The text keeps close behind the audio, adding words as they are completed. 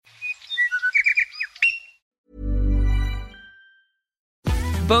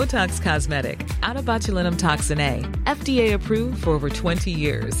Botox Cosmetic, out of botulinum toxin A, FDA approved for over 20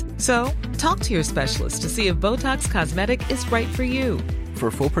 years. So, talk to your specialist to see if Botox Cosmetic is right for you. For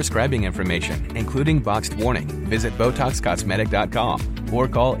full prescribing information, including boxed warning, visit BotoxCosmetic.com or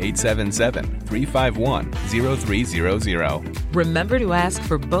call 877-351-0300. Remember to ask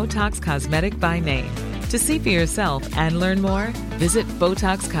for Botox Cosmetic by name. To see for yourself and learn more, visit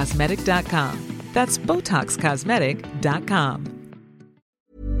BotoxCosmetic.com. That's BotoxCosmetic.com.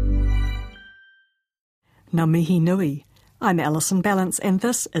 Ngā mihi nui. I'm Alison Balance and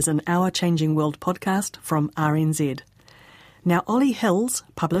this is an Our Changing World podcast from RNZ. Now, Olly Hills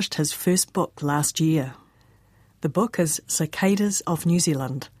published his first book last year. The book is Cicadas of New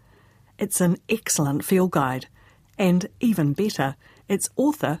Zealand. It's an excellent field guide, and even better, its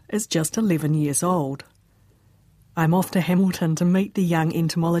author is just 11 years old. I'm off to Hamilton to meet the young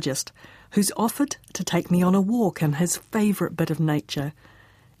entomologist, who's offered to take me on a walk in his favourite bit of nature.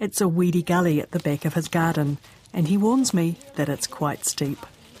 It's a weedy gully at the back of his garden, and he warns me that it's quite steep.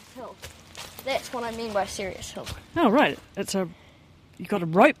 That's what I mean by serious hill. Oh, right. You've got a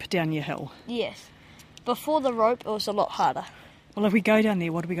rope down your hill. Yes. Before the rope, it was a lot harder. Well, if we go down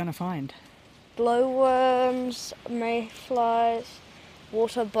there, what are we going to find? Glowworms, mayflies,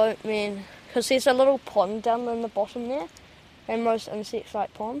 water boatmen. Because there's a little pond down in the bottom there, and most insects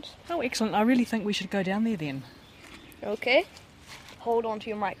like ponds. Oh, excellent. I really think we should go down there then. Okay. Hold on to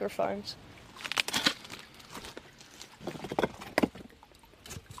your microphones.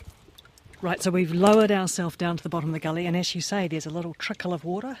 Right, so we've lowered ourselves down to the bottom of the gully, and as you say, there's a little trickle of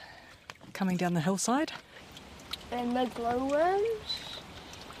water coming down the hillside. And the glowworms.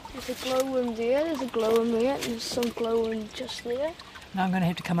 There's a glowworm there, there's a glowworm there, and there's some glowworm just there. Now I'm going to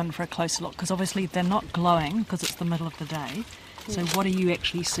have to come in for a closer look, because obviously they're not glowing, because it's the middle of the day. So what are you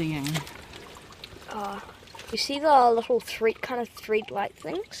actually seeing? You see the little thread-like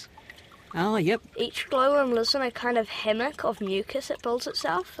things? Oh, yep. Each glowworm lives in a kind of hammock of mucus that builds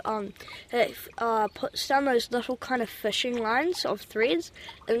itself. It puts down those little kind of fishing lines of threads.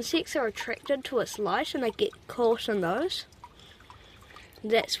 Insects are attracted to its light and they get caught in those.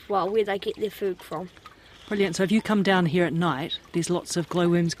 That's where they get their food from. Brilliant. So if you come down here at night, there's lots of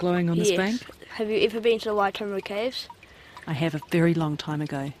glowworms glowing on this bank? Have you ever been to the Waitomo Caves? I have, a very long time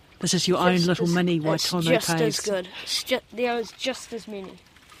ago. This is your own little mini Waitomo Caves. It's just as good. There is just as many.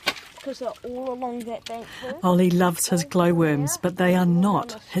 Because they're all along that bank too. Olly loves his glowworms, but they are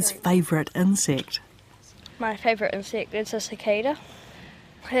not his favourite insect. My favourite insect is a cicada.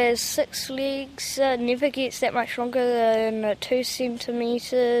 Has 6 legs, never gets that much longer than 2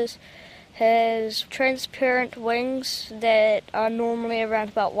 centimetres. Has transparent wings that are normally around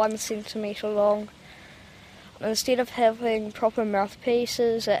about 1 centimetre long. Instead of having proper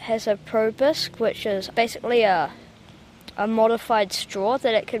mouthpieces, it has a proboscis, which is basically a modified straw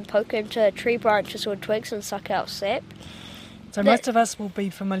that it can poke into tree branches or twigs and suck out sap. So most of us will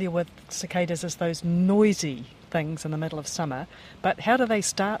be familiar with cicadas as those noisy things in the middle of summer, but how do they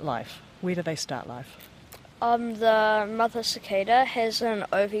start life? Where do they start life? The mother cicada has an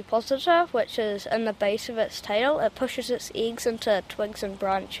ovipositor, which is in the base of its tail. It pushes its eggs into twigs and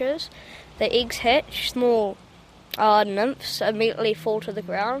branches. The eggs hatch, small nymphs immediately fall to the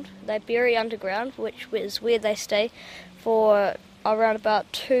ground. They bury underground, which is where they stay for around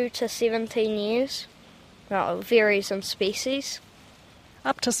about 2 to 17 years. Now, it varies in species.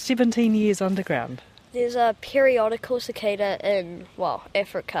 Up to 17 years underground? There's a periodical cicada in,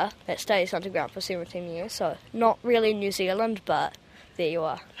 Africa that stays underground for 17 years, so not really New Zealand, but there you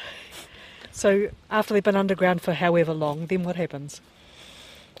are. So after they've been underground for however long, then what happens?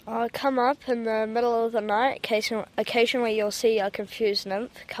 I come up in the middle of the night. Occasionally you'll see a confused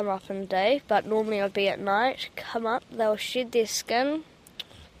nymph come up in the day, but normally it'll be at night. Come up, they'll shed their skin.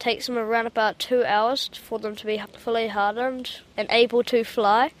 Takes them around about 2 hours for them to be fully hardened and able to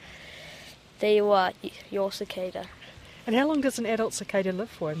fly. There you are, your cicada. And how long does an adult cicada live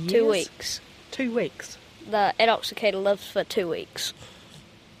for? Years? 2 weeks. 2 weeks? The adult cicada lives for 2 weeks.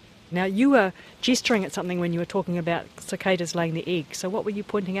 Now, you were gesturing at something when you were talking about cicadas laying their eggs, so what were you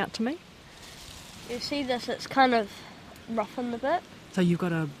pointing out to me? You see this, it's kind of roughened a bit. So you've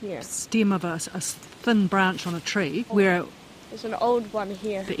got a stem of a thin branch on a tree where... There's an old one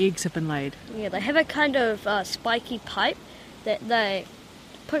here. The eggs have been laid. Yeah, they have a kind of spiky pipe that they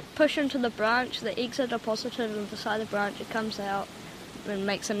push into the branch. The eggs are deposited on the side of the branch, it comes out and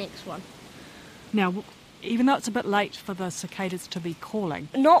makes the next one. Now, even though it's a bit late for the cicadas to be calling...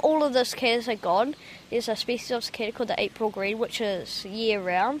 Not all of the cicadas are gone. There's a species of cicada called the April green, which is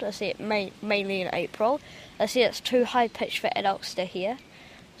year-round. I see it mainly in April. I see it's too high-pitched for adults to hear.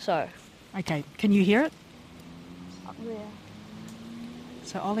 So... Okay, can you hear it? Up there.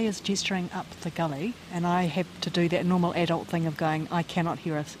 So Ollie is gesturing up the gully, and I have to do that normal adult thing of going, I cannot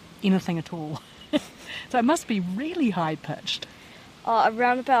hear anything at all. So it must be really high-pitched.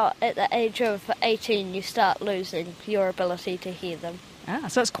 Around about at the age of 18, you start losing your ability to hear them.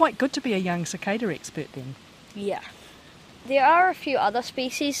 So it's quite good to be a young cicada expert then. Yeah. There are a few other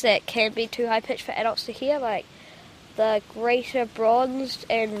species that can be too high-pitched for adults to hear, like the greater bronzed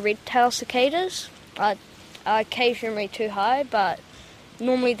and red-tailed cicadas are occasionally too high, but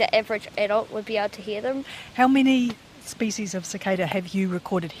normally the average adult would be able to hear them. How many species of cicada have you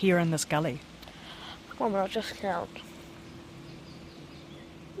recorded here in this gully? I'll just count.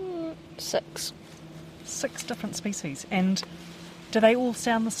 6. 6 different species. And do they all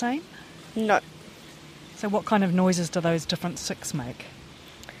sound the same? No. So what kind of noises do those different 6 make?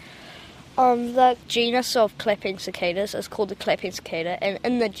 The genus of clapping cicadas is called the clapping cicada, and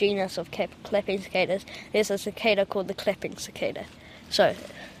in the genus of clapping cicadas, there's a cicada called the clapping cicada. So,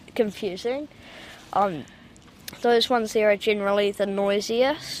 confusing. Those ones there are generally the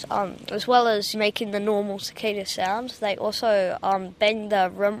noisiest, as well as making the normal cicada sound. They also bang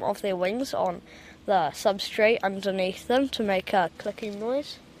the rim of their wings on the substrate underneath them to make a clicking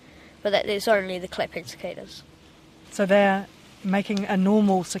noise, but that there's only the clapping cicadas. So they're making a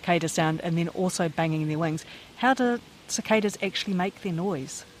normal cicada sound and then also banging their wings. How do cicadas actually make their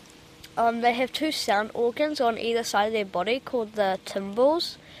noise? They have 2 sound organs on either side of their body called the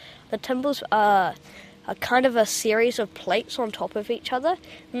tymbals. The tymbals are kind of a series of plates on top of each other.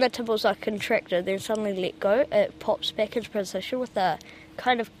 When the tymbals are contracted, then suddenly let go, it pops back into position with a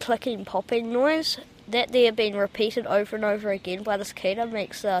kind of clicking, popping noise. That there being repeated over and over again by the cicada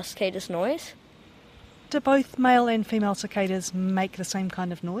makes the cicada's noise. Do both male and female cicadas make the same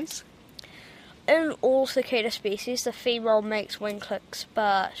kind of noise? In all cicada species, the female makes wing clicks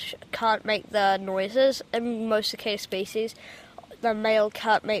but can't make the noises. In most cicada species, the male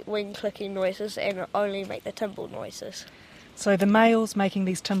can't make wing clicking noises and only make the timbal noises. So the male's making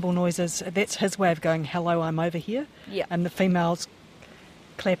these timbal noises, that's his way of going, hello, I'm over here? Yeah. And the female's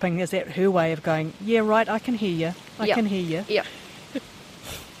clapping, is that her way of going, yeah, right, I can hear you, I can hear you? Yeah.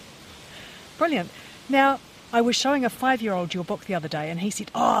 Brilliant. Now, I was showing a 5-year-old your book the other day, and he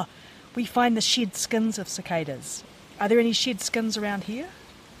said, we find the shed skins of cicadas. Are there any shed skins around here?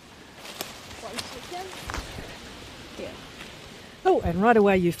 1 second. Yeah. Oh, and right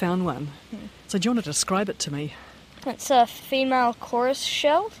away you found one. So do you want to describe it to me? It's a female chorus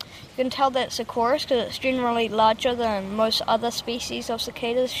shell. You can tell that it's a chorus because it's generally larger than most other species of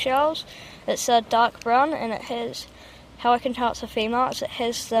cicadas shells. It's dark brown, and it has, how I can tell it's a female, is it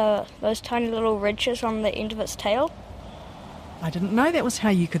has those tiny little ridges on the end of its tail. I didn't know that was how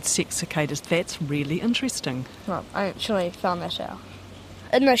you could sex cicadas. That's really interesting. Well, I actually found that out.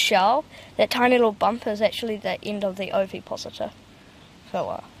 In the shell, that tiny little bump is actually the end of the ovipositor.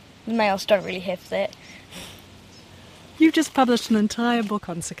 So the males don't really have that. You've just published an entire book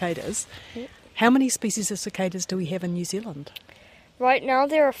on cicadas. Yep. How many species of cicadas do we have in New Zealand? Right now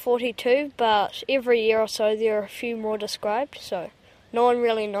there are 42, but every year or so there are a few more described, so no one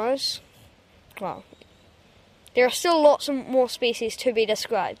really knows. Well, there are still lots of more species to be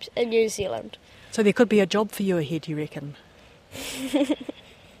described in New Zealand. So there could be a job for you ahead, you reckon?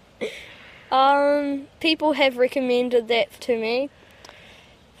 People have recommended that to me.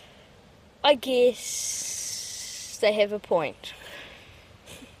 I guess they have a point.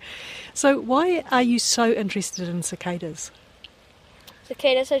 So why are you so interested in cicadas?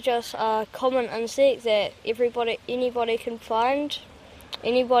 Cicadas are just a common insect that anybody can find.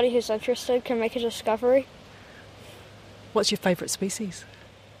 Anybody who's interested can make a discovery. What's your favourite species?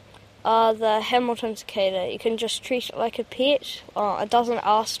 The Hamilton cicada. You can just treat it like a pet. It doesn't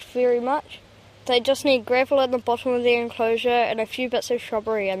ask very much. They just need gravel at the bottom of their enclosure and a few bits of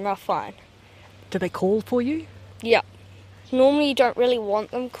shrubbery and they're fine. Do they call for you? Yeah. Normally you don't really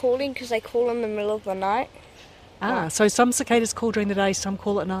want them calling because they call in the middle of the night. So some cicadas call during the day, some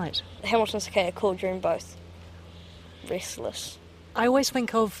call at night. The Hamilton cicada call during both. Restless. I always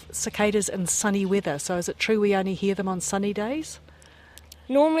think of cicadas in sunny weather, so is it true we only hear them on sunny days?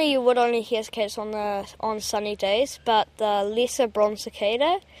 Normally you would only hear cicadas on sunny days, but the lesser bronze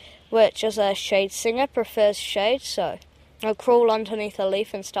cicada, which is a shade singer, prefers shade, so they'll crawl underneath a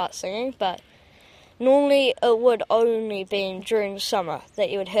leaf and start singing, but normally it would only be during summer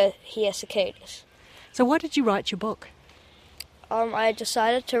that you would hear cicadas. So why did you write your book? I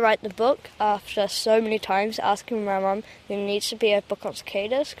decided to write the book after so many times asking my mum there needs to be a book on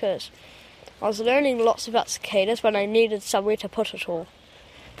cicadas because I was learning lots about cicadas but I needed somewhere to put it all.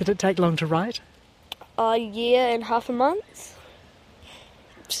 Did it take long to write? A year and half a month.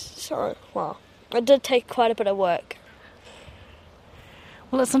 So, well, it did take quite a bit of work.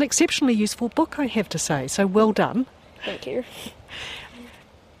 Well, it's an exceptionally useful book, I have to say, so well done. Thank you.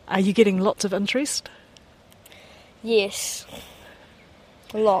 Are you getting lots of interest? Yes.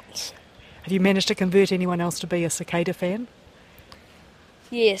 Lots. Have you managed to convert anyone else to be a cicada fan?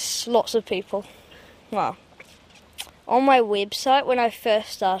 Yes, lots of people. Well, on my website, when I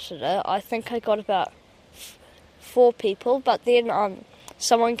first started it, I think I got about 4 people, but then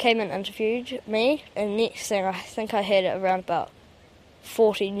someone came and interviewed me, and next thing I think I had around about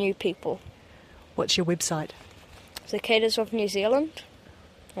 40 new people. What's your website? Cicadas of New Zealand,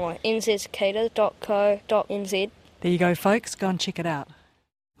 or nzcicada.co.nz. There you go, folks. Go and check it out.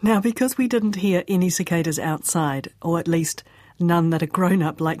 Now, because we didn't hear any cicadas outside, or at least none that a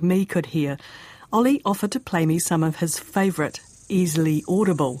grown-up like me could hear, Olly offered to play me some of his favourite, easily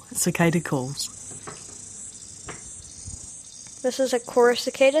audible cicada calls. This is a chorus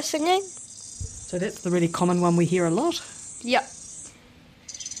cicada singing. So that's the really common one we hear a lot? Yep.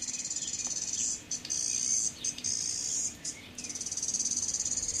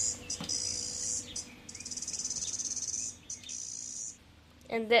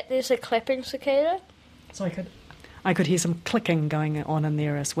 And that there's a clapping cicada. So I could hear some clicking going on in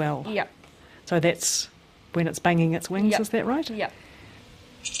there as well. Yep. So that's when it's banging its wings, Yep. Is that right? Yep.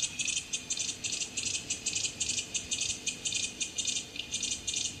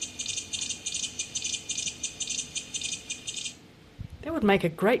 That would make a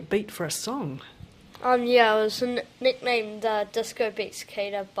great beat for a song. Yeah, it was nicknamed Disco Beat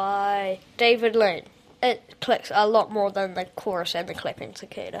Cicada by David Lane. It clicks a lot more than the chorus and the clapping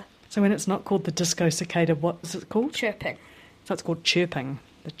cicada. So when it's not called the disco cicada, what is it called? Chirping. So it's called chirping,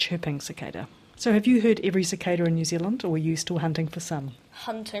 the chirping cicada. So have you heard every cicada in New Zealand, or are you still hunting for some?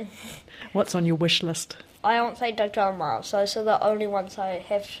 Hunting. What's on your wish list? I won't say Dugdale Miles, those are the only ones I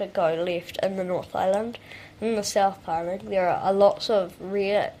have to go left in the North Island. In the South Island, there are lots of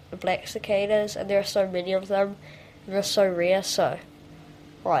rare black cicadas, and there are so many of them, and they're so rare, so,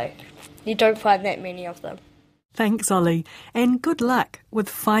 you don't find that many of them. Thanks, Olly, and good luck with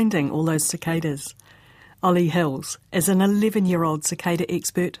finding all those cicadas. Olly Hills is an 11-year-old cicada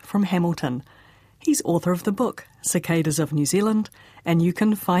expert from Hamilton. He's author of the book Cicadas of New Zealand, and you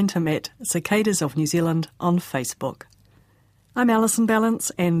can find him at Cicadas of New Zealand on Facebook. I'm Alison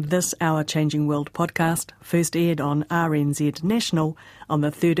Balance, and this Our Changing World podcast first aired on RNZ National on the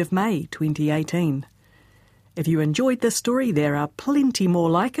 3rd of May 2018. If you enjoyed this story, there are plenty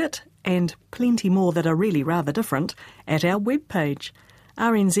more like it, and plenty more that are really rather different, at our webpage,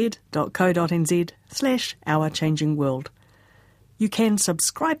 rnz.co.nz/ourchangingworld. You can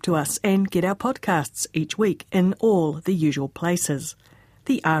subscribe to us and get our podcasts each week in all the usual places.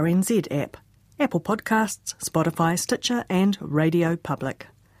 The RNZ app, Apple Podcasts, Spotify, Stitcher and Radio Public.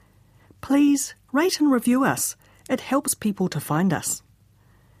 Please rate and review us. It helps people to find us.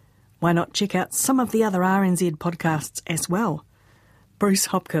 Why not check out some of the other RNZ podcasts as well? Bruce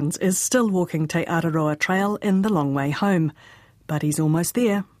Hopkins is still walking Te Araroa Trail in the long way home, but he's almost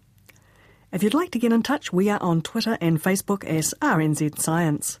there. If you'd like to get in touch, we are on Twitter and Facebook as RNZ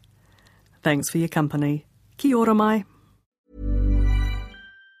Science. Thanks for your company. Kia ora mai.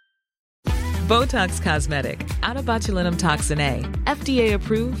 Botox Cosmetic, out of botulinum toxin A, FDA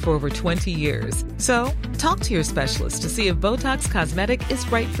approved for over 20 years. So, talk to your specialist to see if Botox Cosmetic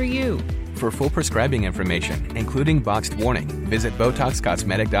is right for you. For full prescribing information, including boxed warning, visit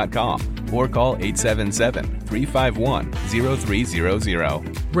BotoxCosmetic.com or call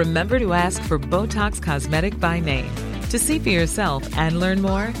 877-351-0300. Remember to ask for Botox Cosmetic by name. To see for yourself and learn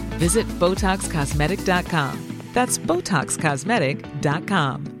more, visit BotoxCosmetic.com. That's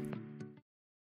BotoxCosmetic.com.